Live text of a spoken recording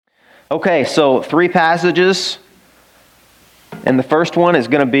Okay, so 3 passages, and the first one is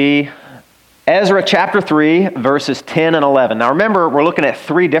going to be Ezra chapter 3, verses 10 and 11. Now remember, we're looking at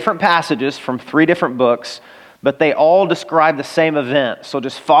 3 different passages from 3 different books, but they all describe the same event, so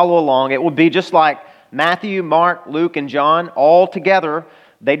just follow along. It will be just like Matthew, Mark, Luke, and John, all together.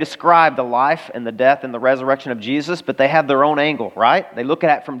 They describe the life and the death and the resurrection of Jesus, but they have their own angle, right? They look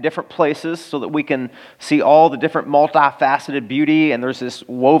at it from different places so that we can see all the different multifaceted beauty, and there's this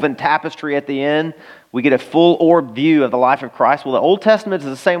woven tapestry at the end. We get a full orb view of the life of Christ. Well, the Old Testament is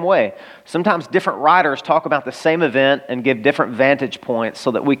the same way. Sometimes different writers talk about the same event and give different vantage points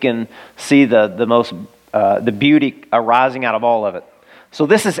so that we can see the beauty arising out of all of it. So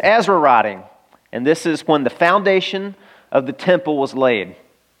this is Ezra writing, and this is when the foundation of the temple was laid.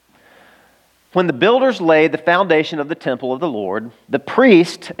 When the builders laid the foundation of the temple of the Lord, the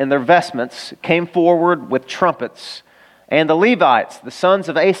priests in their vestments came forward with trumpets, and the Levites, the sons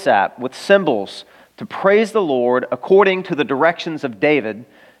of Asaph, with cymbals, to praise the Lord according to the directions of David,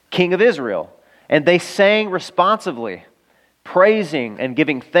 king of Israel. And they sang responsively, praising and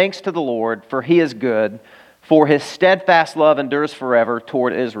giving thanks to the Lord, for he is good, for his steadfast love endures forever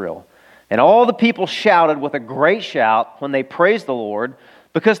toward Israel. And all the people shouted with a great shout when they praised the Lord,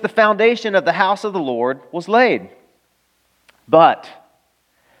 because the foundation of the house of the Lord was laid. But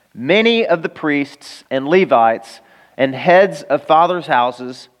many of the priests and Levites and heads of fathers'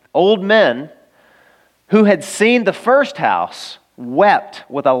 houses, old men who had seen the first house, wept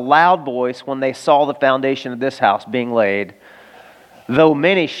with a loud voice when they saw the foundation of this house being laid, though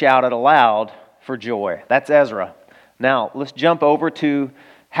many shouted aloud for joy. That's Ezra. Now, let's jump over to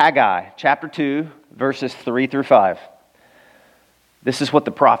Haggai, chapter 2, verses 3 through 5. This is what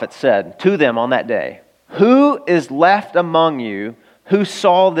the prophet said to them on that day. Who is left among you who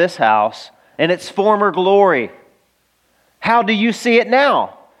saw this house and its former glory? How do you see it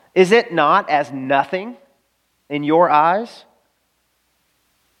now? Is it not as nothing in your eyes?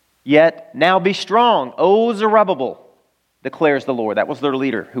 Yet now be strong, O Zerubbabel, declares the Lord. That was their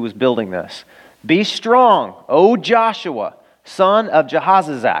leader who was building this. Be strong, O Joshua, son of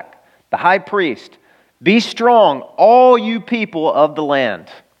Jehozadak, the high priest. Be strong, all you people of the land,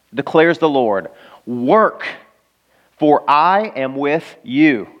 declares the Lord. Work, for I am with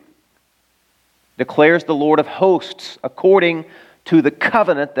you, declares the Lord of hosts, according to the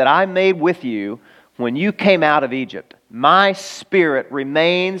covenant that I made with you when you came out of Egypt. My spirit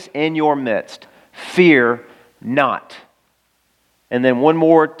remains in your midst. Fear not. And then one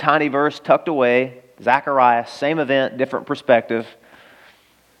more tiny verse tucked away, Zechariah, same event, different perspective.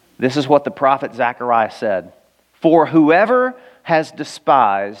 This is what the prophet Zechariah said. For whoever has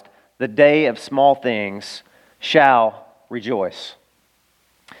despised the day of small things shall rejoice.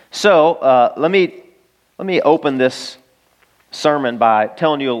 So let me open this sermon by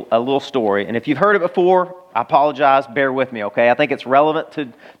telling you a little story. And if you've heard it before, I apologize. Bear with me, okay? I think it's relevant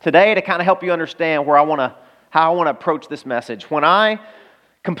to today to kind of help you understand how I want to approach this message. When I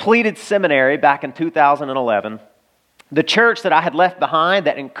completed seminary back in 2011, the church that I had left behind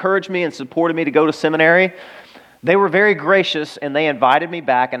that encouraged me and supported me to go to seminary, they were very gracious and they invited me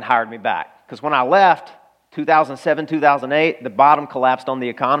back and hired me back. Because when I left, 2007, 2008, the bottom collapsed on the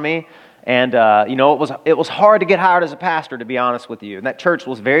economy. And, it was hard to get hired as a pastor, to be honest with you. And that church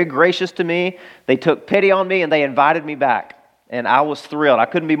was very gracious to me. They took pity on me and they invited me back. And I was thrilled. I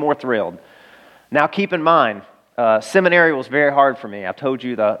couldn't be more thrilled. Now, keep in mind, seminary was very hard for me. I've told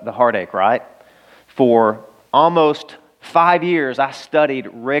you the heartache, right? For almost 5 years, I studied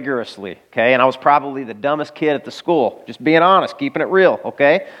rigorously, okay? And I was probably the dumbest kid at the school, just being honest, keeping it real,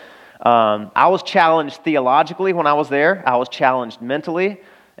 okay? I was challenged theologically when I was there. I was challenged mentally.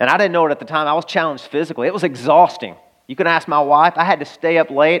 And I didn't know it at the time. I was challenged physically. It was exhausting. You can ask my wife. I had to stay up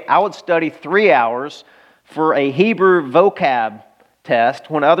late. I would study 3 hours for a Hebrew vocab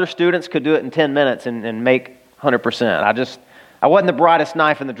test when other students could do it in 10 minutes and make 100%. I wasn't the brightest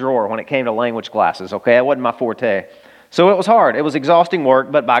knife in the drawer when it came to language classes, okay? It wasn't my forte. So it was hard. It was exhausting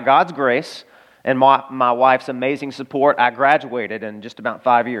work, but by God's grace and my wife's amazing support, I graduated in just about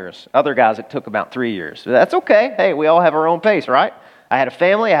 5 years. Other guys, it took about 3 years. But that's okay. Hey, we all have our own pace, right? I had a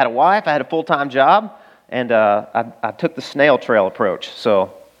family, I had a wife, I had a full-time job, and I took the snail trail approach.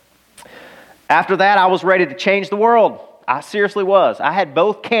 So after that, I was ready to change the world. I seriously was. I had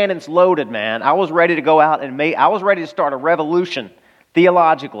both cannons loaded, man. I was ready to go out and I was ready to start a revolution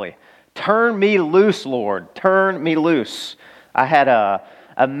theologically. Turn me loose, Lord. Turn me loose. I had a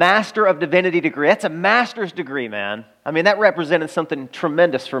Master of Divinity degree. That's a master's degree, man. I mean, that represented something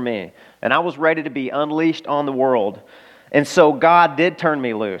tremendous for me. And I was ready to be unleashed on the world. And so God did turn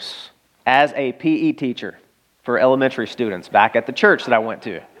me loose as a PE teacher for elementary students back at the church that I went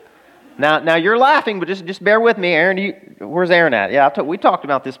to. Now you're laughing, but just bear with me, Aaron. Where's Aaron at? Yeah, we talked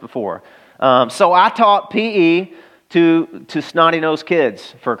about this before. So I taught PE to snotty-nosed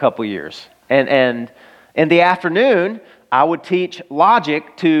kids for a couple years, and in the afternoon I would teach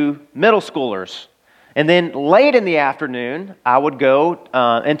logic to middle schoolers, and then late in the afternoon I would go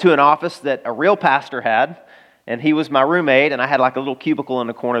into an office that a real pastor had. And he was my roommate, and I had like a little cubicle in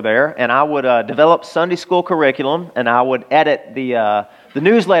the corner there, and I would develop Sunday school curriculum, and I would edit the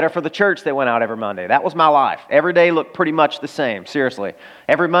newsletter for the church that went out every Monday. That was my life. Every day looked pretty much the same, seriously.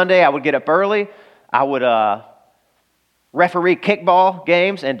 Every Monday I would get up early. I would referee kickball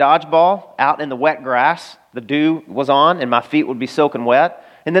games and dodgeball out in the wet grass. The dew was on, and my feet would be soaking wet.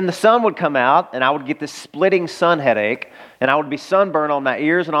 And then the sun would come out, and I would get this splitting sun headache, and I would be sunburned on my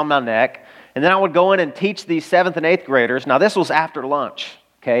ears and on my neck. And then I would go in and teach these 7th and 8th graders. Now, this was after lunch,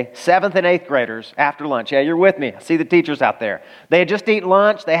 okay? 7th and 8th graders after lunch. Yeah, you're with me. I see the teachers out there. They had just eaten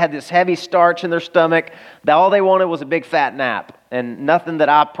lunch. They had this heavy starch in their stomach. All they wanted was a big fat nap. And nothing that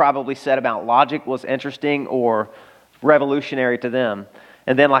I probably said about logic was interesting or revolutionary to them.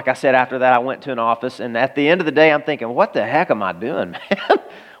 And then, like I said, after that, I went to an office. And at the end of the day, I'm thinking, what the heck am I doing, man?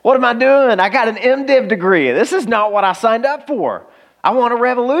 What am I doing? I got an MDiv degree. This is not what I signed up for. I want a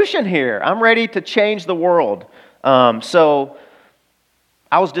revolution here. I'm ready to change the world. So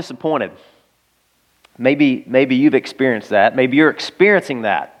I was disappointed. Maybe you've experienced that. Maybe you're experiencing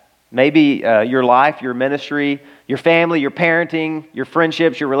that. Maybe your life, your ministry, your family, your parenting, your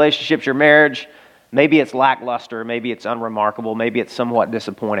friendships, your relationships, your marriage, maybe it's lackluster, maybe it's unremarkable, maybe it's somewhat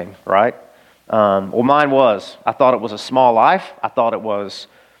disappointing, right? Well, mine was. I thought it was a small life. I thought it was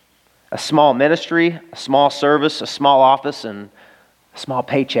a small ministry, a small service, a small office, and a small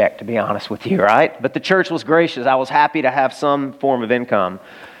paycheck, to be honest with you, right? But the church was gracious. I was happy to have some form of income.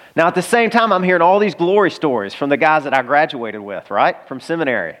 Now, at the same time, I'm hearing all these glory stories from the guys that I graduated with, right? From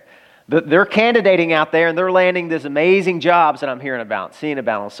seminary. They're candidating out there, and they're landing these amazing jobs that I'm hearing about, seeing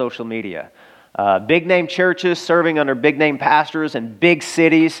about on social media. Big-name churches serving under big-name pastors in big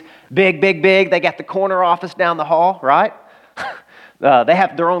cities. Big. They got the corner office down the hall, right? They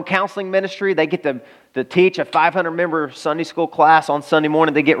have their own counseling ministry. They get to teach a 500-member Sunday school class on Sunday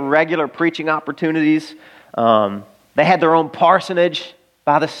morning. They get regular preaching opportunities. They had their own parsonage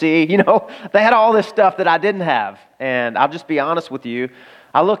by the sea. You know, they had all this stuff that I didn't have. And I'll just be honest with you.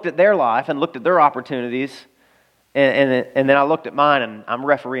 I looked at their life and looked at their opportunities, and then I looked at mine, and I'm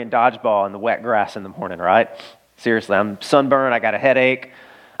refereeing dodgeball in the wet grass in the morning, right? Seriously, I'm sunburned. I got a headache.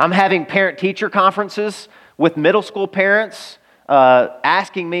 I'm having parent-teacher conferences with middle school parents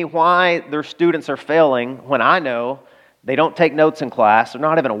asking me why their students are failing when I know they don't take notes in class. They're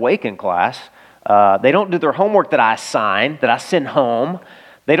not even awake in class. They don't do their homework that I assign, that I send home.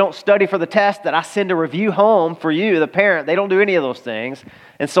 They don't study for the test that I send to review home for you, the parent. They don't do any of those things.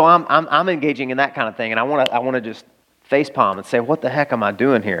 And so I'm engaging in that kind of thing. And I want to just facepalm and say, what the heck am I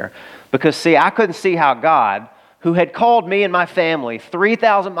doing here? Because, see, I couldn't see how God, who had called me and my family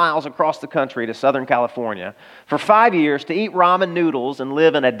 3,000 miles across the country to Southern California for 5 years to eat ramen noodles and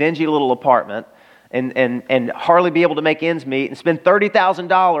live in a dingy little apartment and hardly be able to make ends meet and spend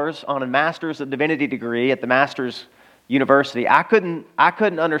 $30,000 on a Master's of Divinity degree at the Master's University. I couldn't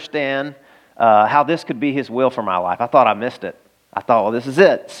understand how this could be His will for my life. I thought I missed it. I thought, well, this is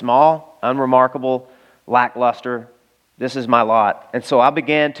it. Small, unremarkable, lackluster. This is my lot. And so I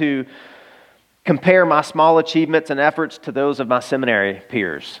began to compare my small achievements and efforts to those of my seminary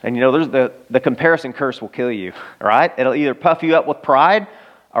peers. And you know, there's the comparison curse will kill you, right? It'll either puff you up with pride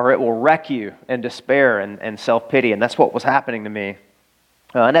or it will wreck you in despair and self-pity. And that's what was happening to me.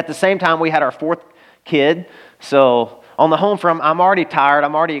 And at the same time, we had our fourth kid. So on the home front, I'm already tired,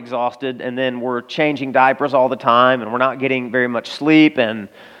 I'm already exhausted, and then we're changing diapers all the time, and we're not getting very much sleep, and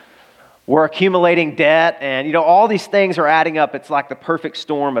we're accumulating debt, and you know, all these things are adding up. It's like the perfect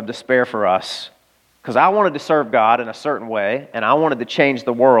storm of despair for us. Because I wanted to serve God in a certain way, and I wanted to change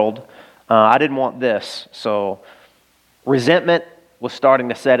the world. I didn't want this. So resentment was starting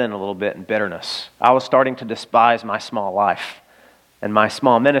to set in a little bit, and bitterness. I was starting to despise my small life and my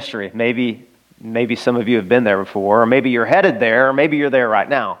small ministry. Maybe some of you have been there before, or maybe you're headed there, or maybe you're there right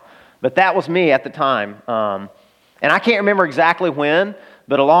now. But that was me at the time. And I can't remember exactly when,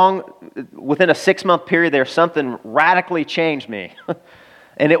 but within a 6-month period there, something radically changed me.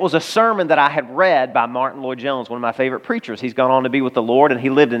 And it was a sermon that I had read by Martin Lloyd-Jones, one of my favorite preachers. He's gone on to be with the Lord, and he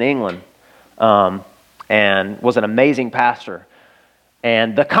lived in England and was an amazing pastor.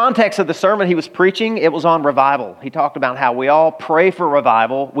 And the context of the sermon he was preaching, it was on revival. He talked about how we all pray for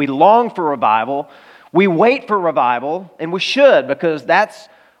revival, we long for revival, we wait for revival, and we should, because that's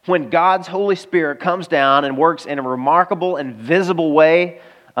when God's Holy Spirit comes down and works in a remarkable and visible way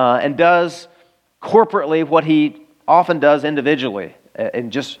and does corporately what he often does individually,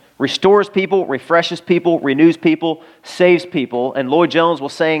 and just restores people, refreshes people, renews people, saves people. And Lloyd Jones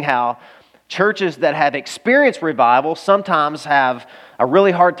was saying how churches that have experienced revival sometimes have a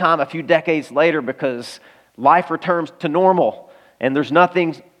really hard time a few decades later because life returns to normal, and there's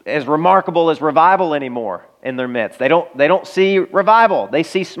nothing as remarkable as revival anymore in their midst. They don't see revival. They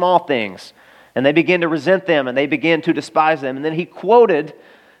see small things, and they begin to resent them, and they begin to despise them. And then he quoted,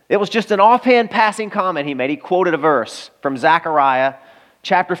 it was just an offhand passing comment he made. He quoted a verse from Zechariah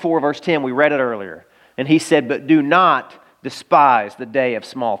chapter 4, verse 10. We read it earlier. And he said, "But do not despise the day of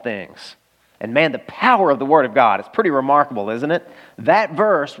small things." And man, the power of the Word of God, it's pretty remarkable, isn't it? That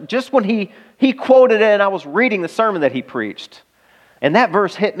verse, just when he quoted it and I was reading the sermon that he preached, and that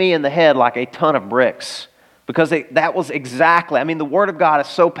verse hit me in the head like a ton of bricks, because that was exactly, the Word of God is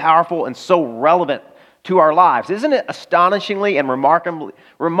so powerful and so relevant to our lives. Isn't it astonishingly and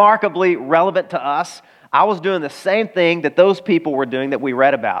remarkably relevant to us? I was doing the same thing that those people were doing that we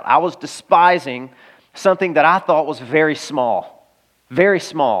read about. I was despising something that I thought was very small, very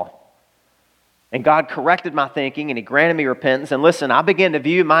small. And God corrected my thinking, and He granted me repentance. And listen, I began to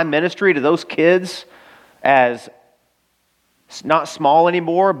view my ministry to those kids as not small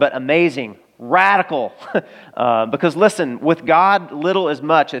anymore, but amazing, radical. Because listen, with God, little is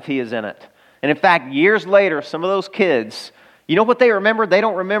much if He is in it. And in fact, years later, some of those kids, you know what they remember? They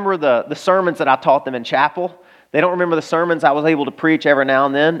don't remember the sermons that I taught them in chapel. They don't remember the sermons I was able to preach every now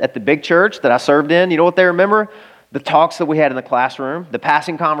and then at the big church that I served in. You know what they remember? The talks that we had in the classroom, the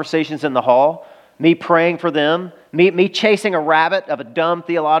passing conversations in the hall, me praying for them, me chasing a rabbit of a dumb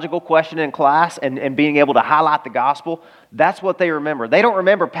theological question in class and being able to highlight the gospel. That's what they remember. They don't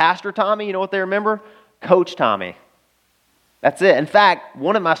remember Pastor Tommy. You know what they remember? Coach Tommy. That's it. In fact,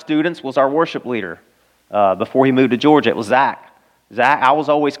 one of my students was our worship leader before he moved to Georgia. It was Zach. I was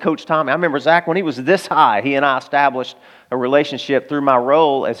always Coach Tommy. I remember Zach when he was this high. He and I established a relationship through my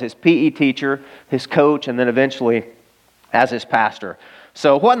role as his PE teacher, his coach, and then eventually as his pastor.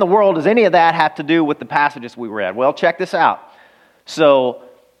 So what in the world does any of that have to do with the passages we read? Well, check this out. So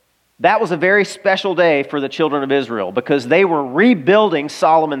that was a very special day for the children of Israel because they were rebuilding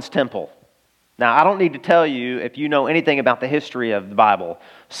Solomon's temple. Now, I don't need to tell you if you know anything about the history of the Bible.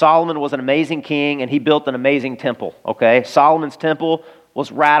 Solomon was an amazing king, and he built an amazing temple, okay? Solomon's temple was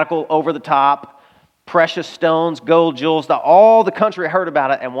radical, over the top, precious stones, gold, jewels. All the country heard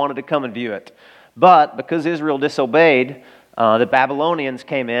about it and wanted to come and view it. But because Israel disobeyed, the Babylonians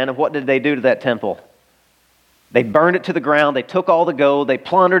came in, and what did they do to that temple? They burned it to the ground, they took all the gold, they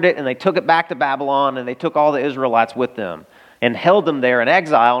plundered it, and they took it back to Babylon, and they took all the Israelites with them and held them there in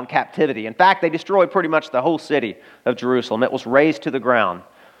exile and captivity. In fact, they destroyed pretty much the whole city of Jerusalem. It was razed to the ground.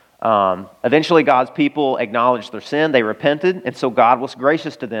 Eventually, God's people acknowledged their sin, they repented, and so God was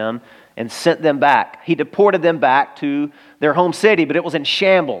gracious to them and sent them back. He deported them back to their home city, but it was in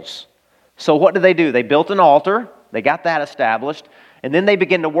shambles. So what did they do? They built an altar. They got that established, and then they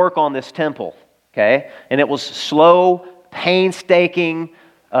began to work on this temple, okay? And it was slow, painstaking,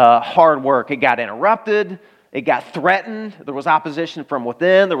 hard work. It got interrupted. It got threatened. There was opposition from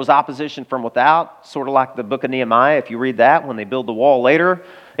within. There was opposition from without, sort of like the book of Nehemiah, if you read that, when they build the wall later.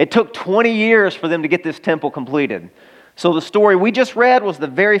 It took 20 years for them to get this temple completed. So the story we just read was the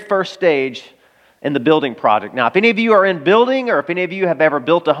very first stage in the building project. Now, if any of you are in building, or if any of you have ever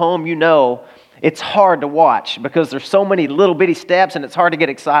built a home, you know it's hard to watch because there's so many little bitty steps and it's hard to get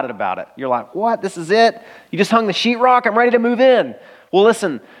excited about it. You're like, what? This is it? You just hung the sheetrock? I'm ready to move in. Well,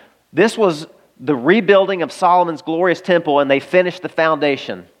 listen, this was the rebuilding of Solomon's glorious temple, and they finished the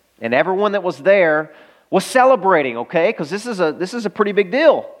foundation. And everyone that was there was celebrating, okay? Because this is a pretty big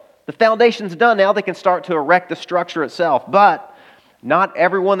deal. The foundation's done. Now they can start to erect the structure itself. But not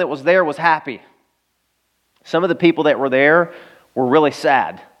everyone that was there was happy. Some of the people that were there were really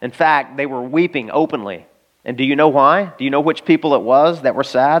sad. In fact, they were weeping openly. And do you know why? Do you know which people it was that were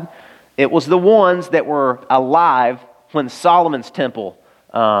sad? It was the ones that were alive when Solomon's temple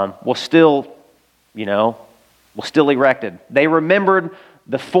was still erected. They remembered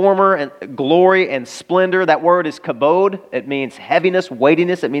the former glory and splendor. That word is kabod. It means heaviness,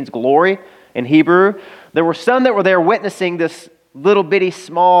 weightiness. It means glory in Hebrew. There were some that were there witnessing this little bitty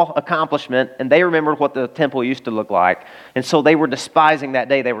small accomplishment, and they remembered what the temple used to look like. And so they were despising that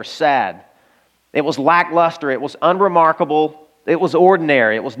day. They were sad. It was lackluster. It was unremarkable. It was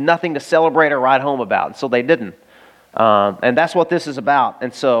ordinary. It was nothing to celebrate or write home about. And so they didn't. And that's what this is about.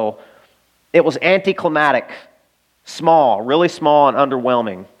 And so it was anticlimactic, small, really small and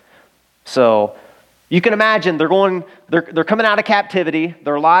underwhelming. So You can imagine they're coming out of captivity.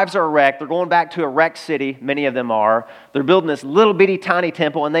 Their lives are wrecked. They're going back to a wrecked city. Many of them are. They're building this little bitty tiny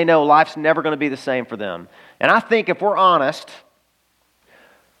temple, and they know life's never going to be the same for them. And I think if we're honest,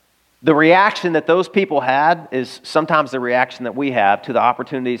 the reaction that those people had is sometimes the reaction that we have to the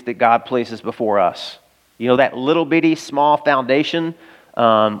opportunities that God places before us. You know, that little bitty small foundation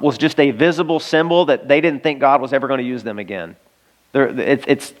was just a visible symbol that they didn't think God was ever going to use them again.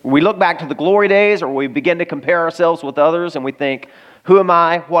 We look back to the glory days, or we begin to compare ourselves with others, and we think, who am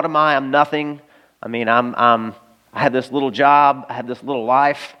I? What am I? I'm nothing. I mean, I have this little job. I have this little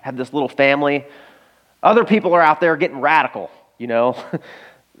life. I have this little family. Other people are out there getting radical, you know.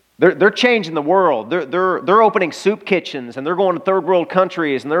 They're changing the world. They're opening soup kitchens, and they're going to third world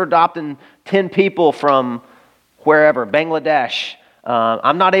countries, and they're adopting 10 people from wherever, Bangladesh.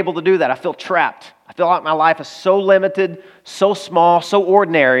 I'm not able to do that. I feel trapped. I feel like my life is so limited, so small, so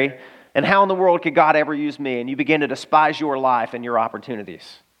ordinary, and how in the world could God ever use me? And you begin to despise your life and your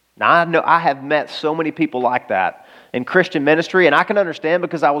opportunities. Now, I know I have met so many people like that in Christian ministry, and I can understand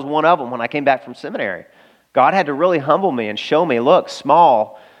because I was one of them when I came back from seminary. God had to really humble me and show me, look,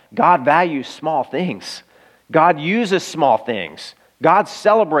 God values small things. God uses small things. God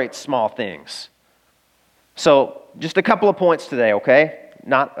celebrates small things. So, just a couple of points today, okay?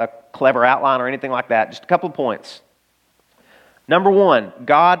 Not a clever outline or anything like that. Just a couple of points. Number one,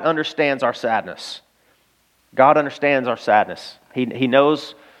 God understands our sadness. God understands our sadness. He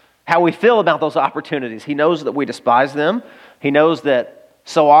knows how we feel about those opportunities. He knows that we despise them. He knows that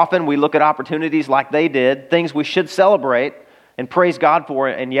so often we look at opportunities like they did, things we should celebrate and praise God for,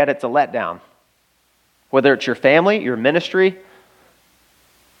 and yet it's a letdown. Whether it's your family, your ministry,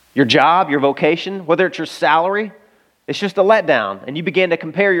 your job, your vocation, whether it's your salary, it's just a letdown, and you begin to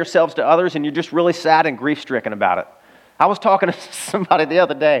compare yourselves to others, and you're just really sad and grief-stricken about it. I was talking to somebody the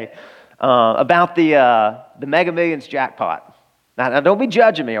other day about the Mega Millions jackpot. Now, don't be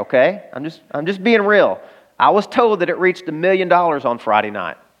judging me, okay? I'm just being real. I was told that it reached $1 million on Friday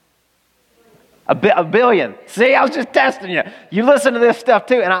night. A billion. See, I was just testing you. You listen to this stuff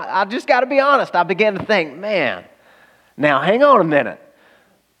too, and I just got to be honest. I began to think, man, now hang on a minute.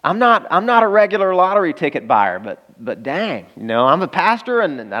 I'm not a regular lottery ticket buyer, but dang, you know, I'm a pastor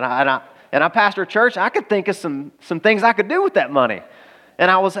and I pastor a church. I could think of some things I could do with that money. And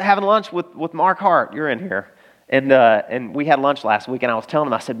I was having lunch with Mark Hart. You're in here, and we had lunch last week. And I was telling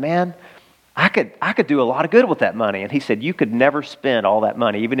him, I said, man, I could do a lot of good with that money. And he said, you could never spend all that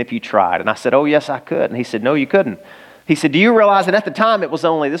money, even if you tried. And I said, oh yes, I could. And he said, no, you couldn't. He said, do you realize? And at the time,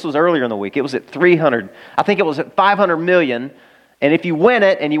 this was earlier in the week. It was at 300. I think it was at 500 million. And if you win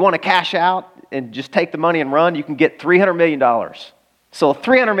it and you want to cash out and just take the money and run, you can get $300 million. So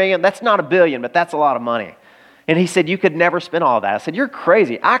 $300 million, that's not $1 billion, but that's a lot of money. And he said, you could never spend all of that. I said, you're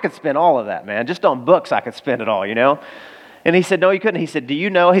crazy. I could spend all of that, man. Just on books, I could spend it all, you know? And he said, no, you couldn't. He said, do you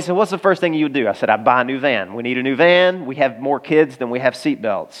know? He said, what's the first thing you would do? I said, I'd buy a new van. We need a new van. We have more kids than we have seat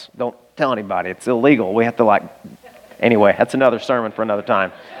belts. Don't tell anybody. It's illegal. We have to anyway, that's another sermon for another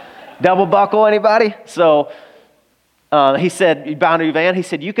time. Double buckle, anybody? So he said, you buy a new van? He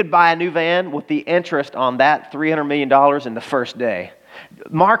said, you could buy a new van with the interest on that $300 million in the first day.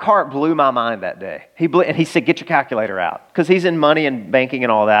 Mark Hart blew my mind that day. And he said, get your calculator out, because he's in money and banking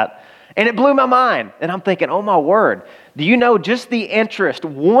and all that. And it blew my mind. And I'm thinking, oh my word, do you know just the interest,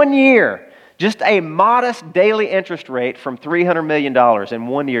 1 year, just a modest daily interest rate from $300 million in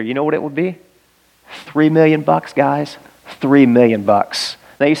 1 year, you know what it would be? $3 million, guys. $3 million. Now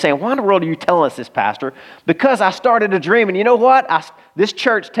you're saying, why in the world are you telling us this, Pastor? Because I started a dream, and you know what? This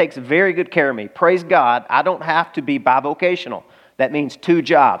church takes very good care of me. Praise God, I don't have to be bivocational. That means 2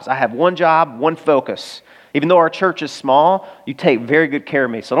 jobs. I have 1 job, 1 focus. Even though our church is small, you take very good care of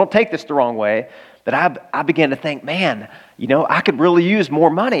me. So don't take this the wrong way. But I began to think, man, you know, I could really use more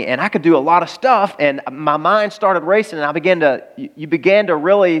money, and I could do a lot of stuff. And my mind started racing, and you began to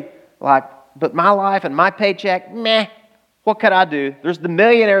really but my life and my paycheck, meh. What could I do? There's the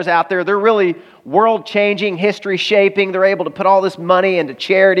millionaires out there. They're really world-changing, history-shaping. They're able to put all this money into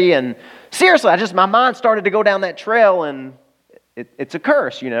charity. And seriously, my mind started to go down that trail, and it's a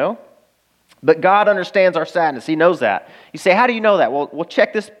curse, you know. But God understands our sadness. He knows that. You say, how do you know that? Well,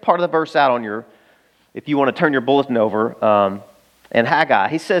 check this part of the verse out if you want to turn your bulletin over. And Haggai,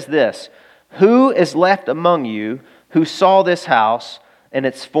 he says this, who is left among you who saw this house in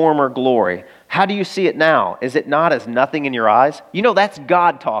its former glory? How do you see it now? Is it not as nothing in your eyes? You know, that's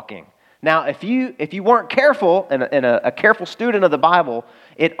God talking. Now, if you weren't careful and a careful student of the Bible,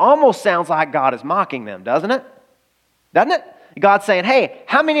 it almost sounds like God is mocking them, doesn't it? Doesn't it? God's saying, hey,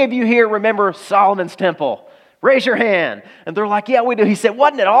 how many of you here remember Solomon's temple? Raise your hand. And they're like, yeah, we do. He said,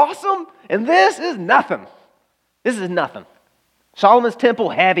 wasn't it awesome? And this is nothing. This is nothing. Solomon's temple,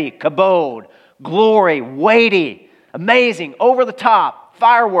 heavy, kabod, glory, weighty, amazing, over the top,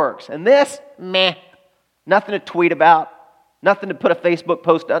 fireworks. And this, meh, nothing to tweet about, nothing to put a Facebook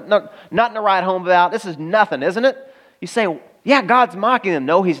post, nothing to write home about. This is nothing, isn't it? You say, yeah, God's mocking them.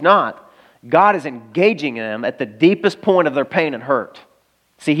 No, he's not. God is engaging them at the deepest point of their pain and hurt.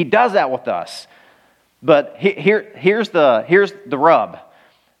 See, he does that with us. But here's the rub.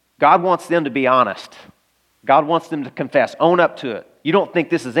 God wants them to be honest. God wants them to confess, own up to it. You don't think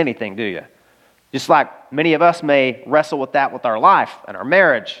this is anything, do you? Just like many of us may wrestle with that with our life and our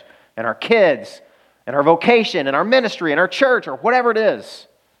marriage and our kids and our vocation and our ministry and our church or whatever it is.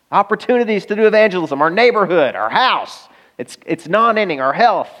 Opportunities to do evangelism, our neighborhood, our house. It's non-ending, our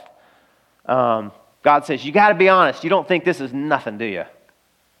health. God says, you got to be honest. You don't think this is nothing, do you?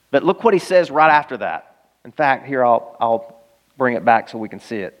 But look what he says right after that. In fact, here I'll bring it back so we can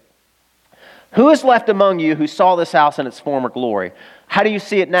see it. Who is left among you who saw this house in its former glory? How do you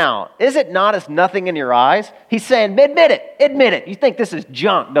see it now? Is it not as nothing in your eyes? He's saying, admit it. You think this is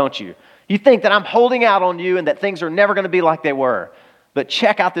junk, don't you? You think that I'm holding out on you and that things are never going to be like they were. But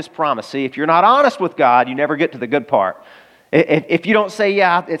check out this promise. See, if you're not honest with God, you never get to the good part. If you don't say,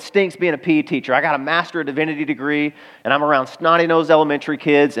 yeah, it stinks being a PE teacher. I got a Master of Divinity degree, and I'm around snotty-nosed elementary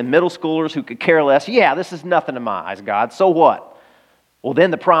kids and middle schoolers who could care less. Yeah, this is nothing in my eyes, God. So what? Well,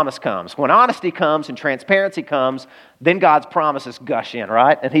 then the promise comes. When honesty comes and transparency comes, then God's promises gush in,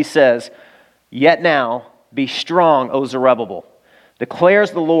 right? And he says, yet now, be strong, O Zerubbabel,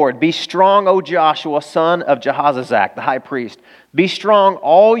 declares the Lord. Be strong, O Joshua, son of Jehozadak, the high priest. Be strong,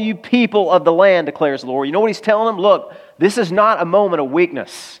 all you people of the land, declares the Lord. You know what he's telling them? Look, this is not a moment of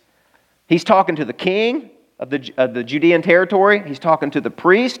weakness. He's talking to the king of the Judean territory. He's talking to the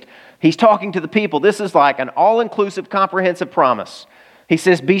priest. He's talking to the people. This is like an all-inclusive, comprehensive promise. He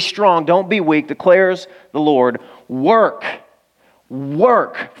says, be strong, don't be weak, declares the Lord. Work,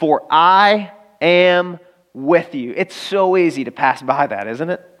 for I am with you. It's so easy to pass by that, isn't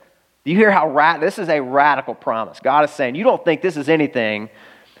it? Do you hear how this is a radical promise? God is saying, you don't think this is anything,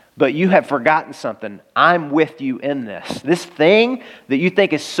 but you have forgotten something. I'm with you in this. This thing that you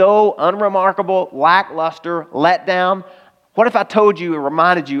think is so unremarkable, lackluster, let down, what if I told you and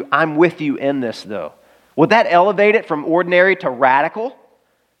reminded you, I'm with you in this though? Would that elevate it from ordinary to radical?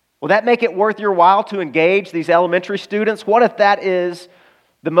 Will that make it worth your while to engage these elementary students? What if that is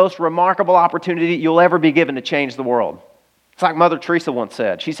the most remarkable opportunity you'll ever be given to change the world? It's like Mother Teresa once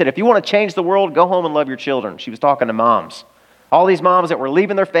said. She said, if you want to change the world, go home and love your children. She was talking to moms. All these moms that were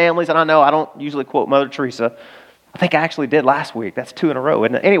leaving their families, and I know I don't usually quote Mother Teresa. I think I actually did last week. That's 2 in a row,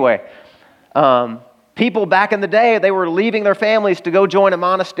 isn't it? Anyway, people back in the day, they were leaving their families to go join a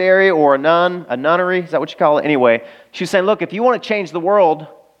monastery or a nunnery. Is that what you call it? Anyway, she was saying, look, if you want to change the world,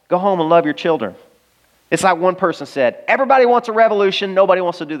 go home and love your children. It's like one person said, everybody wants a revolution, nobody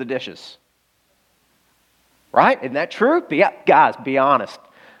wants to do the dishes. Right? Isn't that true? Guys, be honest.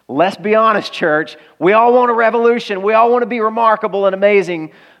 Let's be honest, church. We all want a revolution. We all want to be remarkable and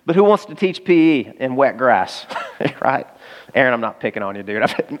amazing, but who wants to teach PE in wet grass? Right? Aaron, I'm not picking on you, dude.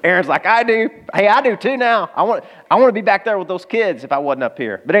 Aaron's like, I do. Hey, I do too now. I want to be back there with those kids if I wasn't up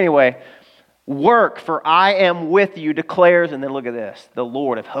here. But anyway, work, for I am with you, declares, and then look at this, the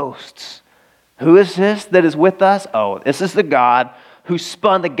Lord of hosts. Who is this that is with us? Oh, this is the God who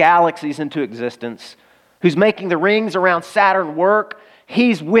spun the galaxies into existence, who's making the rings around Saturn work.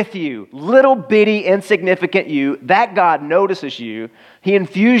 He's with you, little bitty, insignificant you. That God notices you. He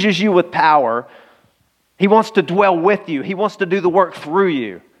infuses you with power. He wants to dwell with you. He wants to do the work through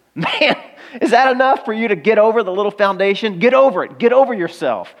you. Man, is that enough for you to get over the little foundation? Get over it. Get over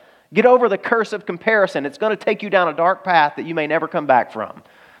yourself. Get over the curse of comparison. It's going to take you down a dark path that you may never come back from.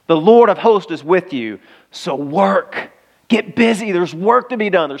 The Lord of hosts is with you. So work. Get busy. There's work to be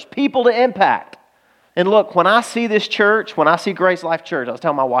done. There's people to impact. And look, when I see this church, when I see Grace Life Church, I was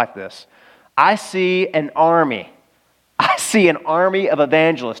telling my wife this, I see an army. I see an army of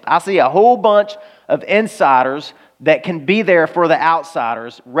evangelists. I see a whole bunch of insiders that can be there for the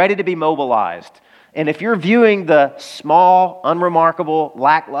outsiders, ready to be mobilized. And if you're viewing the small, unremarkable,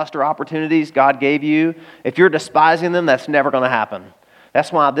 lackluster opportunities God gave you, if you're despising them, that's never going to happen.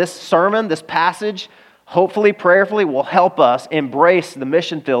 That's why this sermon, this passage, hopefully, prayerfully, will help us embrace the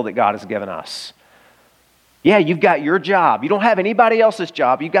mission field that God has given us. Yeah, you've got your job. You don't have anybody else's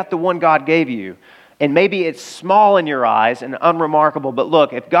job. You've got the one God gave you. And maybe it's small in your eyes and unremarkable, but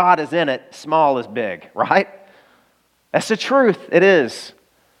look, if God is in it, small is big, right? That's the truth. It is.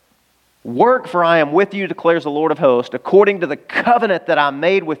 Work, for I am with you, declares the Lord of hosts, according to the covenant that I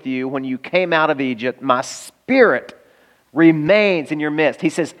made with you when you came out of Egypt. My spirit Spirit remains in your midst. He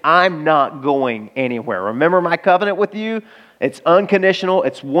says, I'm not going anywhere. Remember my covenant with you? It's unconditional.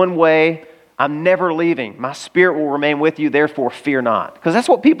 It's one way. I'm never leaving. My Spirit will remain with you, therefore fear not. Because that's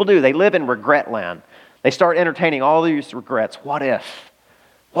what people do. They live in regret land. They start entertaining all these regrets. What if?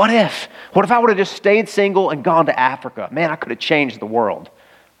 What if? What if I would have just stayed single and gone to Africa? Man, I could have changed the world.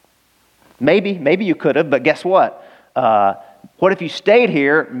 Maybe you could have, but guess what? What if you stayed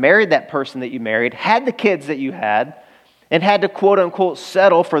here, married that person that you married, had the kids that you had, and had to quote unquote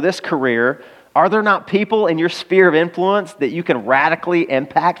settle for this career? Are there not people in your sphere of influence that you can radically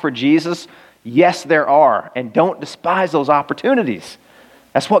impact for Jesus? Yes, there are. And don't despise those opportunities.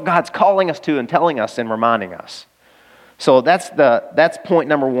 That's what God's calling us to and telling us and reminding us. So that's point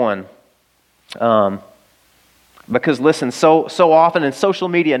number one. Because listen, so often, and social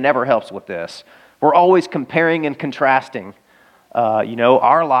media never helps with this, we're always comparing and contrasting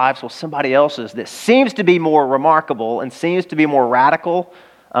our lives with somebody else's that seems to be more remarkable and seems to be more radical.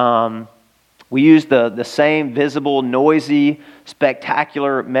 We use the same visible, noisy,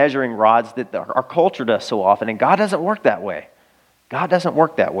 spectacular measuring rods that our culture does so often, and God doesn't work that way. God doesn't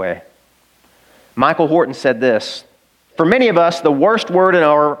work that way. Michael Horton said this, "For many of us, the worst word in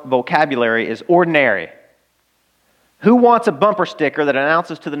our vocabulary is ordinary. Who wants a bumper sticker that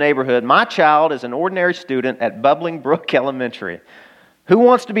announces to the neighborhood, 'My child is an ordinary student at Bubbling Brook Elementary'? Who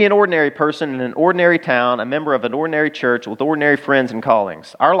wants to be an ordinary person in an ordinary town, a member of an ordinary church with ordinary friends and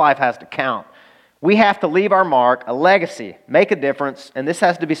callings? Our life has to count. We have to leave our mark, a legacy, make a difference, and this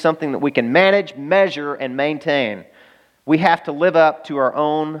has to be something that we can manage, measure, and maintain. We have to live up to our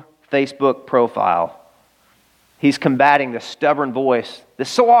own Facebook profile." He's combating this stubborn voice that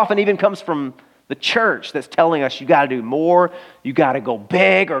so often even comes from the church that's telling us you got to do more, you got to go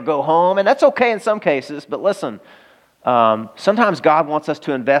big or go home. And that's okay in some cases, but listen, sometimes God wants us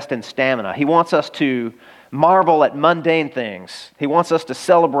to invest in stamina. He wants us to marvel at mundane things. He wants us to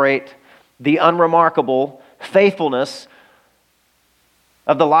celebrate the unremarkable faithfulness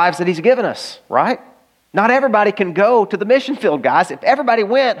of the lives that He's given us, right? Not everybody can go to the mission field, guys. If everybody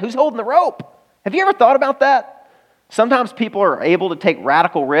went, who's holding the rope? Have you ever thought about that? Sometimes people are able to take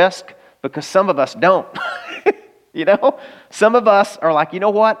radical risk because some of us don't. Some of us are like, you know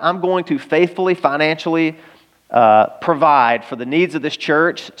what? I'm going to faithfully, financially provide for the needs of this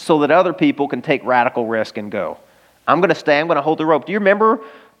church so that other people can take radical risk and go. I'm going to stay. I'm going to hold the rope. Do you remember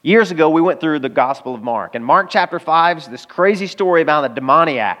years ago we went through the Gospel of Mark? And Mark chapter 5 is this crazy story about a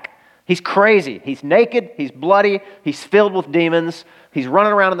demoniac. He's crazy. He's naked. He's bloody. He's filled with demons. He's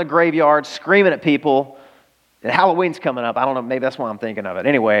running around in the graveyard screaming at people. And Halloween's coming up. I don't know. Maybe that's why I'm thinking of it.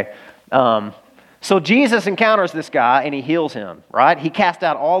 Anyway, so Jesus encounters this guy and He heals him, right? He cast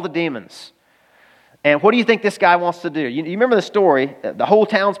out all the demons. And what do you think this guy wants to do? You remember the story? The whole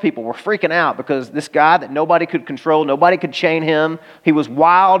townspeople were freaking out because this guy that nobody could control, nobody could chain him. He was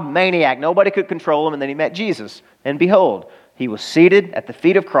wild, maniac. Nobody could control him. And then he met Jesus. And behold, he was seated at the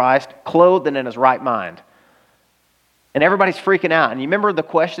feet of Christ, clothed and in his right mind. And everybody's freaking out. And you remember the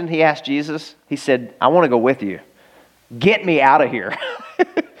question he asked Jesus? He said, I want to go with you. Get me out of here.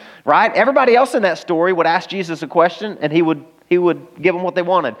 Right? Everybody else in that story would ask Jesus a question and he would give them what they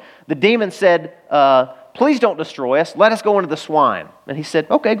wanted. The demon said, please don't destroy us. Let us go into the swine. And he said,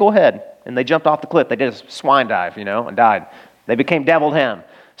 okay, go ahead. And they jumped off the cliff. They did a swine dive, and died. They became deviled ham.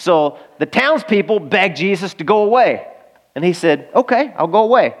 So the townspeople begged Jesus to go away. And he said, okay, I'll go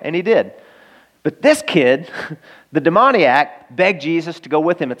away. And he did. But this kid, the demoniac, begged Jesus to go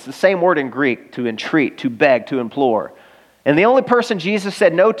with him. It's the same word in Greek, to entreat, to beg, to implore. And the only person Jesus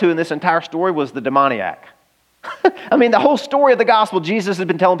said no to in this entire story was the demoniac. I mean, the whole story of the gospel, Jesus has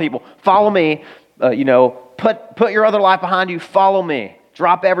been telling people, follow me, put your other life behind you, follow me,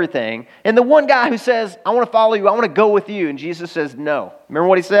 drop everything. And the one guy who says, I want to follow you, I want to go with you, and Jesus says no. Remember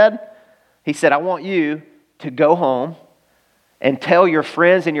what he said? He said, I want you to go home and tell your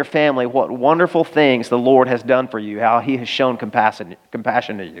friends and your family what wonderful things the Lord has done for you, how He has shown compassion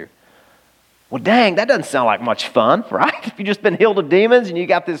to you. Well, dang, that doesn't sound like much fun, right? If you've just been healed of demons and you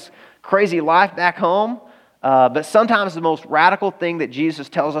got this crazy life back home. But sometimes the most radical thing that Jesus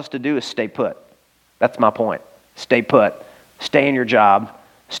tells us to do is stay put. That's my point. Stay put. Stay in your job.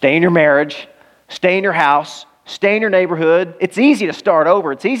 Stay in your marriage. Stay in your house. Stay in your neighborhood. It's easy to start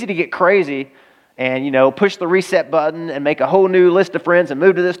over. It's easy to get crazy and, push the reset button and make a whole new list of friends and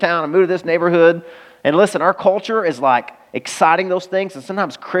move to this town and move to this neighborhood. And listen, our culture is like exciting those things, and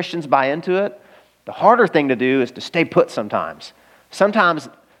sometimes Christians buy into it. The harder thing to do is to stay put sometimes. Sometimes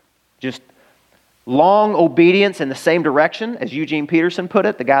just long obedience in the same direction, as Eugene Peterson put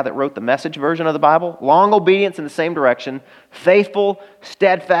it, the guy that wrote the Message version of the Bible. Long obedience in the same direction, faithful,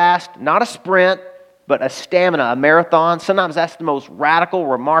 steadfast, not a sprint, but a stamina, a marathon. Sometimes that's the most radical,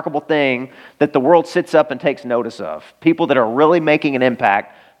 remarkable thing that the world sits up and takes notice of. People that are really making an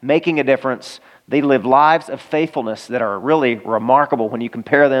impact, making a difference. They live lives of faithfulness that are really remarkable when you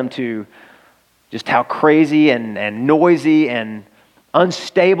compare them to just how crazy and noisy and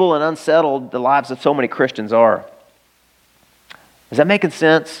unstable and unsettled the lives of so many Christians are. Is that making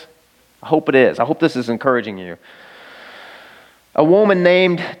sense? I hope it is. I hope this is encouraging you. A woman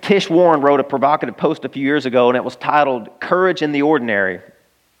named Tish Warren wrote a provocative post a few years ago, and it was titled "Courage in the Ordinary."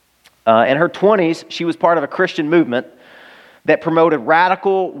 In her 20s, she was part of a Christian movement that promoted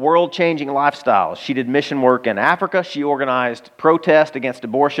radical, world-changing lifestyles. She did mission work in Africa. She organized protests against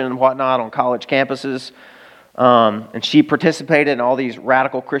abortion and whatnot on college campuses. And she participated in all these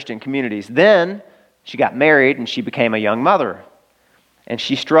radical Christian communities. Then she got married and she became a young mother. And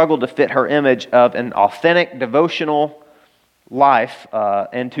she struggled to fit her image of an authentic, devotional life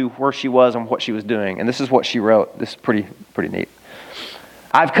into where she was and what she was doing. And this is what she wrote. This is pretty neat.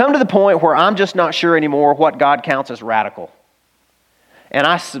 I've come to the point where I'm just not sure anymore what God counts as radical. And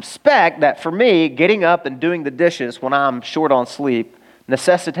I suspect that for me, getting up and doing the dishes when I'm short on sleep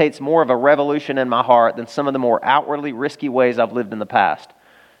necessitates more of a revolution in my heart than some of the more outwardly risky ways I've lived in the past.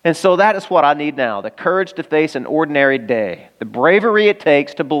 And so that is what I need now, the courage to face an ordinary day, the bravery it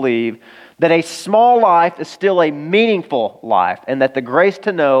takes to believe that a small life is still a meaningful life, and that the grace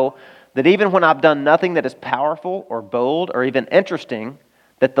to know that even when I've done nothing that is powerful or bold or even interesting,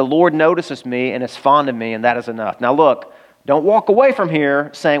 that the Lord notices me and is fond of me, and that is enough. Now look, don't walk away from here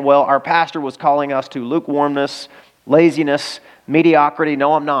saying, well, our pastor was calling us to lukewarmness, laziness, mediocrity.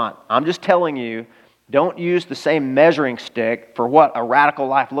 No, I'm not. I'm just telling you, don't use the same measuring stick for what a radical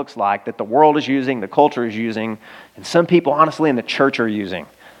life looks like that the world is using, the culture is using, and some people, honestly, in the church are using.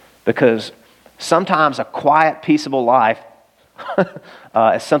 Because sometimes a quiet, peaceable life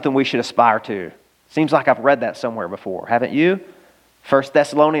is something we should aspire to. Seems like I've read that somewhere before. Haven't you? 1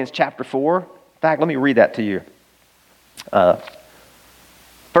 Thessalonians chapter 4. In fact, let me read that to you. 1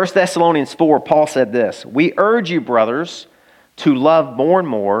 Thessalonians 4, Paul said this, "We urge you, brothers, to love more and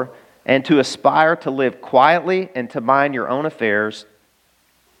more, and to aspire to live quietly and to mind your own affairs,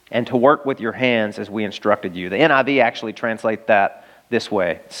 and to work with your hands as we instructed you." The NIV actually translates that this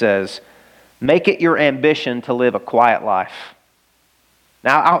way. It says, "Make it your ambition to live a quiet life."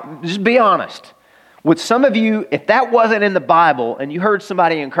 Now, I'll just be honest. Would some of you, if that wasn't in the Bible, and you heard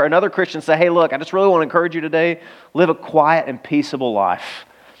somebody, another Christian say, "Hey, look, I just really want to encourage you today, live a quiet and peaceable life,"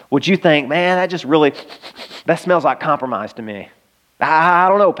 would you think, "Man, that smells like compromise to me. I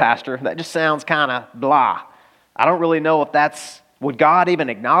don't know, Pastor. That just sounds kind of blah. I don't really know if would God even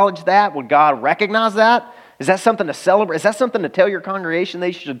acknowledge that? Would God recognize that? Is that something to celebrate? Is that something to tell your congregation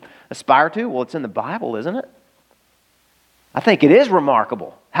they should aspire to?" Well, it's in the Bible, isn't it? I think it is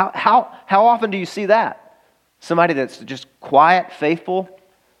remarkable. How often do you see that? Somebody that's just quiet, faithful.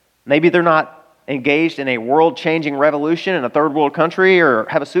 Maybe they're not engaged in a world-changing revolution in a third world country, or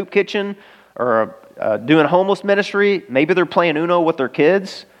have a soup kitchen, or doing homeless ministry. Maybe they're playing Uno with their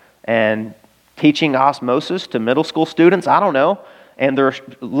kids and teaching osmosis to middle school students. I don't know. And they're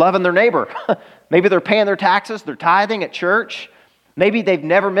loving their neighbor. Maybe they're paying their taxes, they're tithing at church. Maybe they've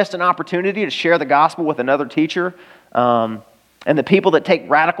never missed an opportunity to share the gospel with another teacher. And the people that take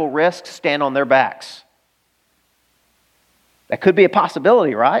radical risks stand on their backs. That could be a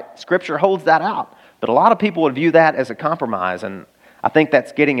possibility, right? Scripture holds that out. But a lot of people would view that as a compromise, and I think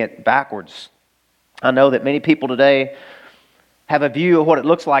that's getting it backwards. I know that many people today have a view of what it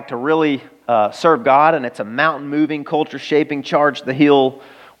looks like to really serve God, and it's a mountain-moving, culture-shaping, charge-the-hill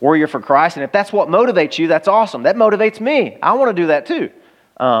warrior for Christ. And if that's what motivates you, that's awesome. That motivates me. I want to do that too.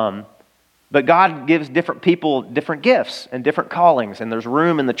 But God gives different people different gifts and different callings, and there's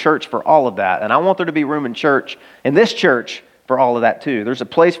room in the church for all of that. And I want there to be room in this church, for all of that too. There's a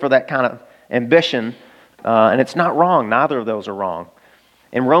place for that kind of ambition, and it's not wrong. Neither of those are wrong.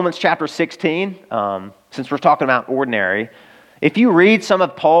 In Romans chapter 16, since we're talking about ordinary, if you read some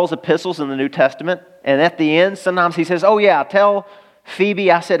of Paul's epistles in the New Testament, and at the end, sometimes he says, "Oh yeah, tell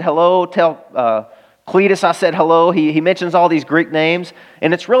Phoebe I said hello, tell Cletus I said hello." He mentions all these Greek names,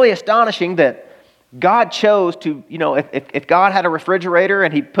 and it's really astonishing that God chose to, if God had a refrigerator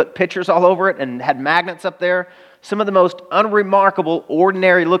and he put pictures all over it and had magnets up there, some of the most unremarkable,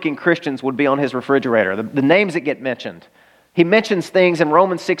 ordinary-looking Christians would be on his refrigerator, the names that get mentioned. He mentions things in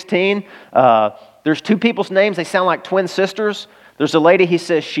Romans 16. There's two people's names. They sound like twin sisters. There's a lady, he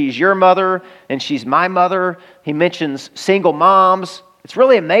says, "She's your mother," and "She's my mother." He mentions single moms. It's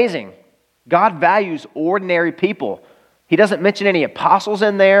really amazing. God values ordinary people. He doesn't mention any apostles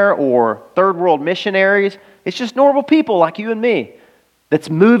in there or third world missionaries. It's just normal people like you and me. that's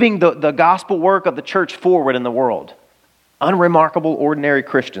moving the gospel work of the church forward in the world. Unremarkable, ordinary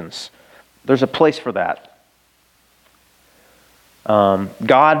Christians. There's a place for that.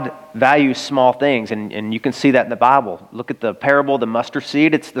 God values small things, and you can see that in the Bible. Look at the parable of the mustard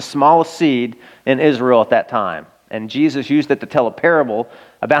seed. It's the smallest seed in Israel at that time. And Jesus used it to tell a parable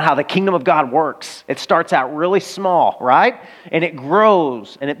about how the kingdom of God works. It starts out really small, right? And it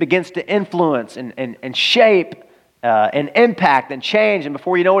grows, and it begins to influence and shape and impact and change. And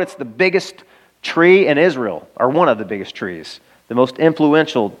before you know it, it's the biggest tree in Israel, or one of the biggest trees. The most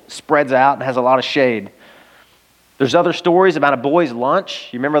influential, spreads out and has a lot of shade. There's other stories about a boy's lunch.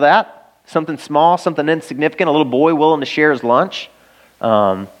 You remember that? Something small, something insignificant, a little boy willing to share his lunch.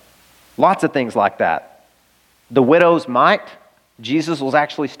 Lots of things like that. The widow's mite. Jesus was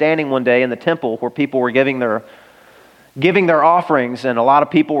actually standing one day in the temple where people were giving their offerings, and a lot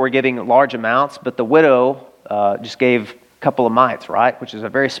of people were giving large amounts, but the widow just gave a couple of mites, right? Which is a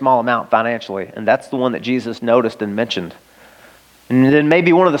very small amount financially, and that's the one that Jesus noticed and mentioned. And then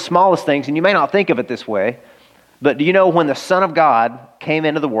maybe one of the smallest things, and you may not think of it this way, but do you know when the Son of God came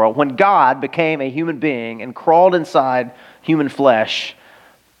into the world, when God became a human being and crawled inside human flesh,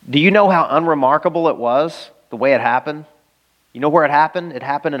 do you know how unremarkable it was, the way it happened? You know where it happened? It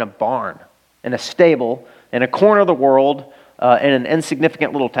happened in a barn, in a stable, in a corner of the world, in an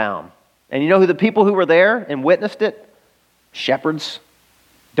insignificant little town. And you know who the people who were there and witnessed it? Shepherds,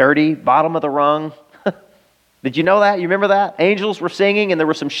 dirty, bottom of the rung. Did you know that? You remember that? Angels were singing and there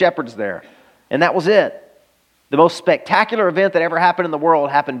were some shepherds there. And that was it. The most spectacular event that ever happened in the world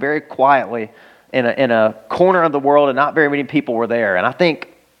happened very quietly in a corner of the world, and not very many people were there. And I think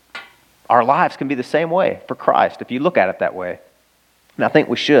our lives can be the same way for Christ if you look at it that way. And I think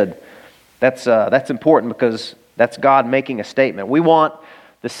we should. That's important because that's God making a statement. We want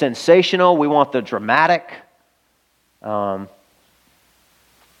the sensational. We want the dramatic. That's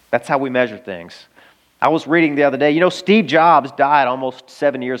how we measure things. I was reading the other day, Steve Jobs died almost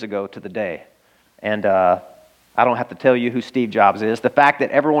 7 years ago to the day. And I don't have to tell you who Steve Jobs is. The fact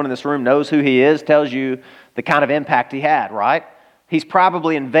that everyone in this room knows who he is tells you the kind of impact he had, right? He's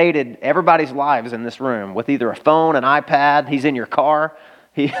probably invaded everybody's lives in this room with either a phone, an iPad. He's in your car.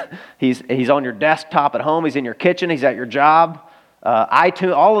 He's on your desktop at home. He's in your kitchen. He's at your job.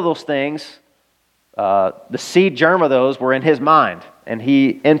 iTunes, all of those things, the seed germ of those were in his mind, and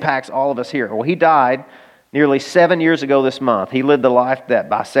he impacts all of us here. Well, he died nearly 7 years ago this month. He lived a life that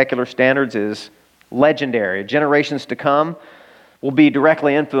by secular standards is legendary. Generations to come will be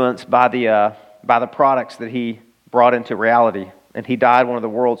directly influenced by the products that he brought into reality. And he died one of the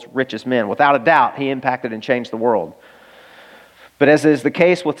world's richest men. Without a doubt, he impacted and changed the world. But as is the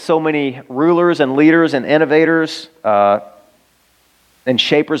case with so many rulers and leaders and innovators and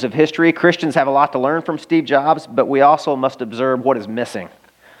shapers of history, Christians have a lot to learn from Steve Jobs, but we also must observe what is missing.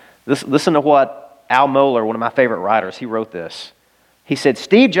 Listen to what Al Mohler, one of my favorite writers, he wrote this. He said,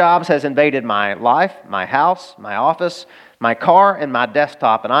 "Steve Jobs has invaded my life, my house, my office, my car, and my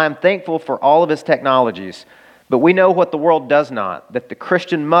desktop, and I am thankful for all of his technologies. But we know what the world does not, that the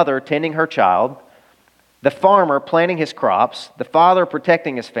Christian mother tending her child, the farmer planting his crops, the father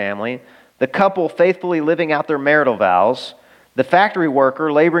protecting his family, the couple faithfully living out their marital vows, the factory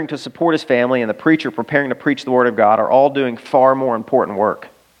worker laboring to support his family, and the preacher preparing to preach the Word of God are all doing far more important work."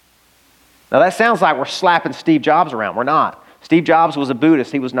 Now that sounds like we're slapping Steve Jobs around. We're not. Steve Jobs was a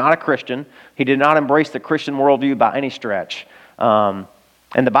Buddhist. He was not a Christian. He did not embrace the Christian worldview by any stretch.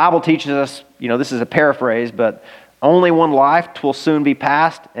 And the Bible teaches us, this is a paraphrase, but only one life will soon be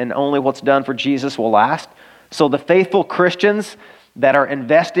passed, and only what's done for Jesus will last. So the faithful Christians that are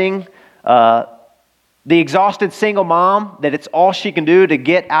investing, the exhausted single mom, that it's all she can do to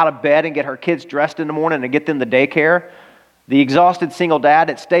get out of bed and get her kids dressed in the morning and get them to daycare, the exhausted single dad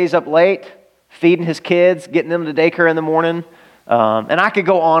that stays up late, feeding his kids, getting them to daycare in the morning, and I could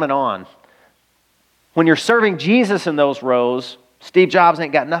go on and on. When you're serving Jesus in those rows, Steve Jobs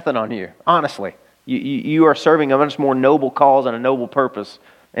ain't got nothing on you, honestly. You are serving a much more noble cause and a noble purpose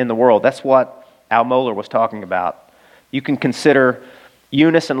in the world. That's what Al Mohler was talking about. You can consider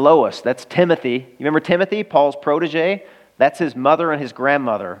Eunice and Lois. That's Timothy. You remember Timothy, Paul's protege? That's his mother and his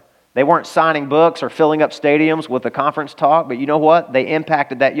grandmother. They weren't signing books or filling up stadiums with a conference talk, but you know what? They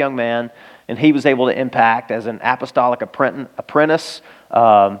impacted that young man, and he was able to impact as an apostolic apprentice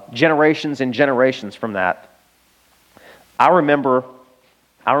generations and generations from that. I remember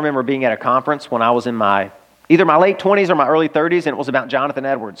being at a conference when I was in either my late 20s or my early 30s, and it was about Jonathan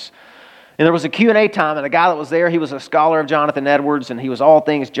Edwards. And there was a Q&A time, and the guy that was there, he was a scholar of Jonathan Edwards, and he was all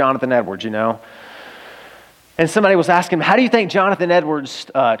things Jonathan Edwards, And somebody was asking him, how do you think Jonathan Edwards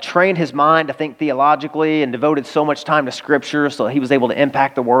trained his mind to think theologically and devoted so much time to Scripture so he was able to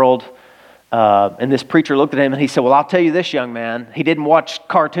impact the world? And this preacher looked at him and he said, well, I'll tell you this, young man. He didn't watch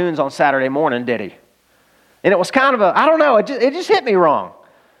cartoons on Saturday morning, did he? And it was kind of I don't know, it just hit me wrong.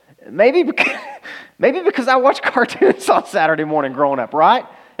 Maybe because I watched cartoons on Saturday morning growing up, right?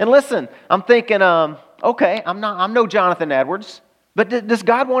 And listen, I'm thinking, okay, I'm no Jonathan Edwards, but does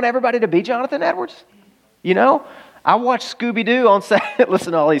God want everybody to be Jonathan Edwards? You know, I watched Scooby-Doo on Saturday.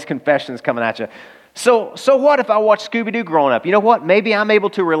 Listen to all these confessions coming at you. So what if I watched Scooby-Doo growing up? You know what? Maybe I'm able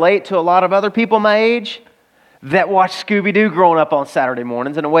to relate to a lot of other people my age that watched Scooby-Doo growing up on Saturday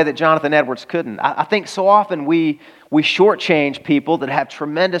mornings in a way that Jonathan Edwards couldn't. I think so often we shortchange people that have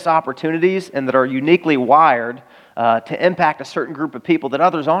tremendous opportunities and that are uniquely wired to impact a certain group of people that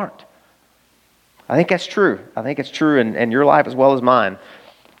others aren't. I think that's true. I think it's true in your life as well as mine.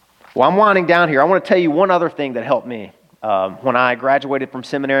 Well, I'm winding down here. I want to tell you one other thing that helped me when I graduated from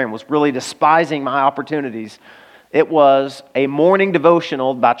seminary and was really despising my opportunities. It was a morning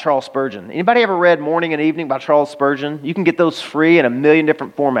devotional by Charles Spurgeon. Anybody ever read Morning and Evening by Charles Spurgeon? You can get those free in a million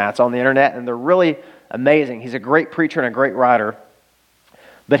different formats on the internet, and they're really amazing. He's a great preacher and a great writer.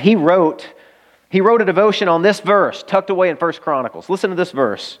 But he wrote a devotion on this verse tucked away in 1 Chronicles. Listen to this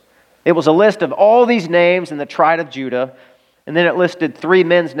verse. It was a list of all these names in the tribe of Judah, and then it listed 3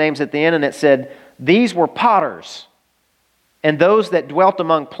 men's names at the end, and it said, these were potters, and those that dwelt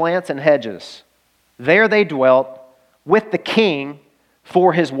among plants and hedges. There they dwelt with the king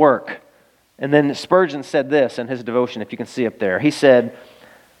for his work. And then Spurgeon said this in his devotion, if you can see up there. He said,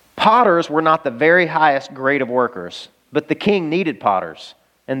 potters were not the very highest grade of workers, but the king needed potters,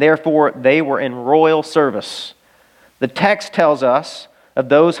 and therefore they were in royal service. The text tells us of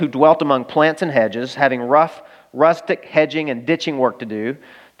those who dwelt among plants and hedges, having rough, rustic hedging and ditching work to do.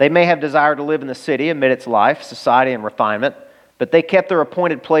 They may have desired to live in the city amid its life, society, and refinement, but they kept their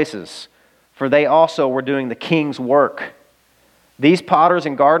appointed places, for they also were doing the king's work. These potters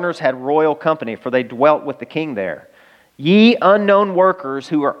and gardeners had royal company, for they dwelt with the king there. Ye unknown workers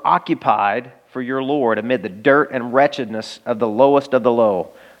who are occupied for your Lord amid the dirt and wretchedness of the lowest of the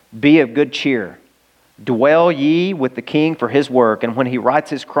low, be of good cheer. Dwell ye with the king for his work, and when he writes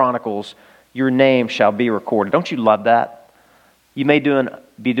his chronicles, your name shall be recorded. Don't you love that? You may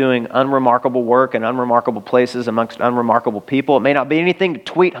be doing unremarkable work in unremarkable places amongst unremarkable people. It may not be anything to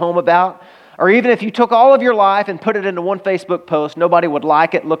tweet home about, or even if you took all of your life and put it into one Facebook post, nobody would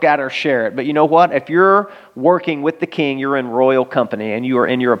like it, look at it, or share it. But you know what? If you're working with the king, you're in royal company, and you are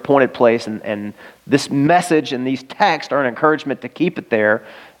in your appointed place, and this message and these texts are an encouragement to keep it there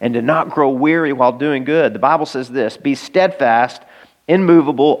and to not grow weary while doing good. The Bible says this, be steadfast,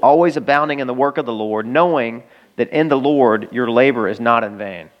 immovable, always abounding in the work of the Lord, knowing that in the Lord your labor is not in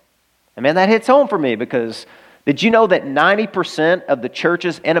vain. And man, that hits home for me, because did you know that 90% of the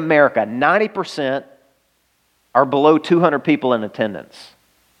churches in America, 90% are below 200 people in attendance?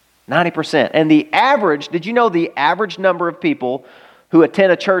 90%. And the average, did you know the average number of people who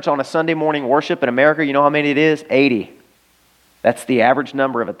attend a church on a Sunday morning worship in America, you know how many it is? 80. That's the average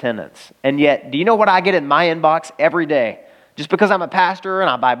number of attendance. And yet, do you know what I get in my inbox every day? Just because I'm a pastor and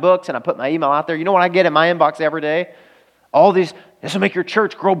I buy books and I put my email out there, you know what I get in my inbox every day? All these, this will make your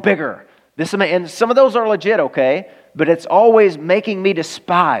church grow bigger. And some of those are legit, okay? But it's always making me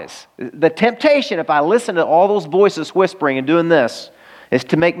despise. The temptation, if I listen to all those voices whispering and doing this, is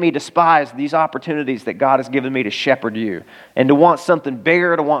to make me despise these opportunities that God has given me to shepherd you, and to want something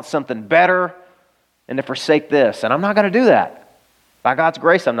bigger, to want something better, and to forsake this. And I'm not going to do that. By God's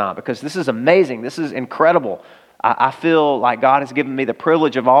grace, I'm not, because this is amazing. This is incredible. I feel like God has given me the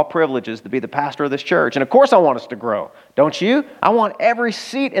privilege of all privileges to be the pastor of this church. And of course I want us to grow. Don't you? I want every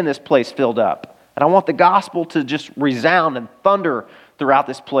seat in this place filled up. And I want the gospel to just resound and thunder throughout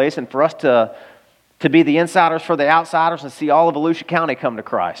this place, and for us to be the insiders for the outsiders and see all of Volusia County come to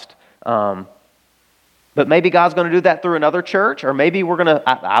Christ. But maybe God's going to do that through another church, or maybe we're going to,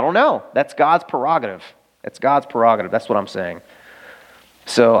 I don't know. That's God's prerogative. It's God's prerogative. That's what I'm saying.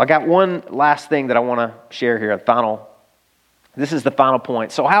 So I got one last thing that I want to share here. This is the final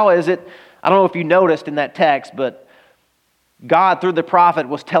point. So how is it? I don't know if you noticed in that text, but God, through the prophet,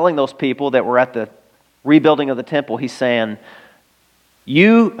 was telling those people that were at the rebuilding of the temple, he's saying,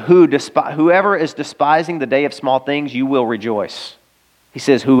 whoever is despising the day of small things, you will rejoice. He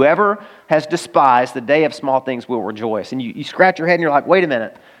says, whoever has despised the day of small things will rejoice. And you scratch your head and you're like, wait a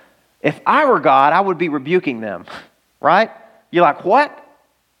minute. If I were God, I would be rebuking them, right? You're like, what?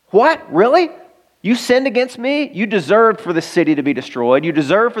 What? Really? You sinned against me? You deserved for this city to be destroyed. You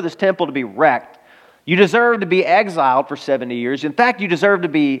deserve for this temple to be wrecked. You deserve to be exiled for 70 years. In fact, you deserve to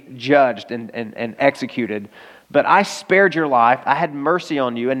be judged and executed. But I spared your life. I had mercy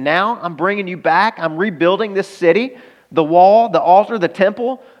on you. And now I'm bringing you back. I'm rebuilding this city, the wall, the altar, the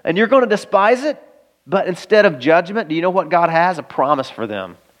temple. And you're going to despise it? But instead of judgment, do you know what God has? A promise for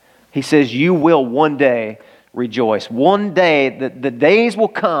them. He says, you will one day rejoice. One day, the days will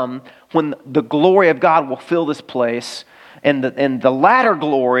come when the glory of God will fill this place. And the latter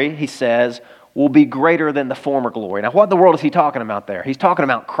glory, he says, will be greater than the former glory. Now, what in the world is he talking about there? He's talking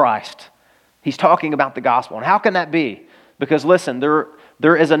about Christ. He's talking about the gospel. And how can that be? Because listen,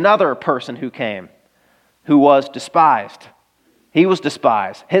 there is another person who came who was despised. He was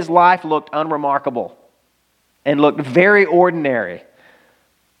despised. His life looked unremarkable and looked very ordinary.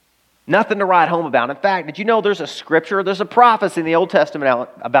 Nothing to write home about. In fact, did you know there's a prophecy in the Old Testament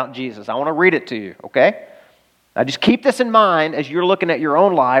about Jesus? I want to read it to you, okay? Now just keep this in mind as you're looking at your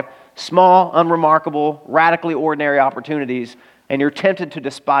own life, small, unremarkable, radically ordinary opportunities, and you're tempted to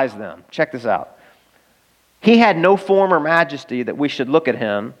despise them. Check this out. He had no form or majesty that we should look at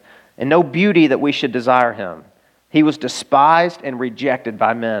him, and no beauty that we should desire him. He was despised and rejected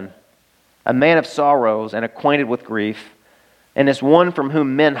by men, a man of sorrows and acquainted with grief, and as one from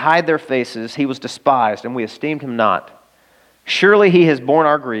whom men hide their faces, he was despised, and we esteemed him not. Surely he has borne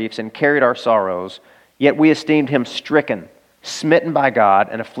our griefs and carried our sorrows, yet we esteemed him stricken, smitten by God,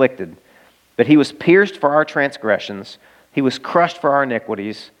 and afflicted. But he was pierced for our transgressions, he was crushed for our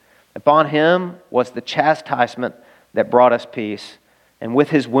iniquities. Upon him was the chastisement that brought us peace, and with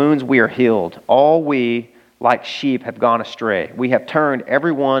his wounds we are healed. All we, like sheep, have gone astray. We have turned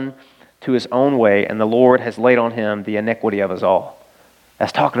every one to his own way, and the Lord has laid on him the iniquity of us all.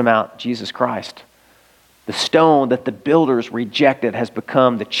 That's talking about Jesus Christ. The stone that the builders rejected has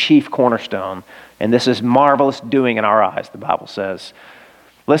become the chief cornerstone, and this is marvelous doing in our eyes, the Bible says.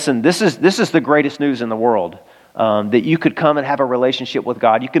 Listen, this is the greatest news in the world, that you could come and have a relationship with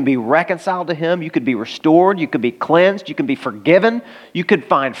God. You can be reconciled to him, you could be restored, you could be cleansed, you can be forgiven, you could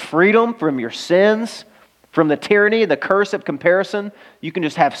find freedom from your sins, from the tyranny, the curse of comparison. You can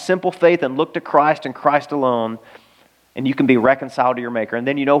just have simple faith and look to Christ and Christ alone, and you can be reconciled to your Maker. And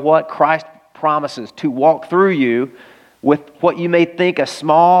then you know what? Christ promises to walk through you with what you may think a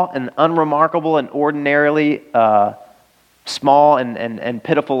small and unremarkable and ordinarily small and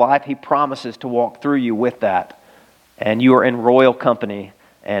pitiful life. He promises to walk through you with that. And you are in royal company.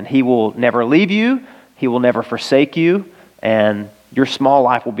 And he will never leave you. He will never forsake you. And your small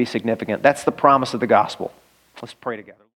life will be significant. That's the promise of the gospel. Let's pray together.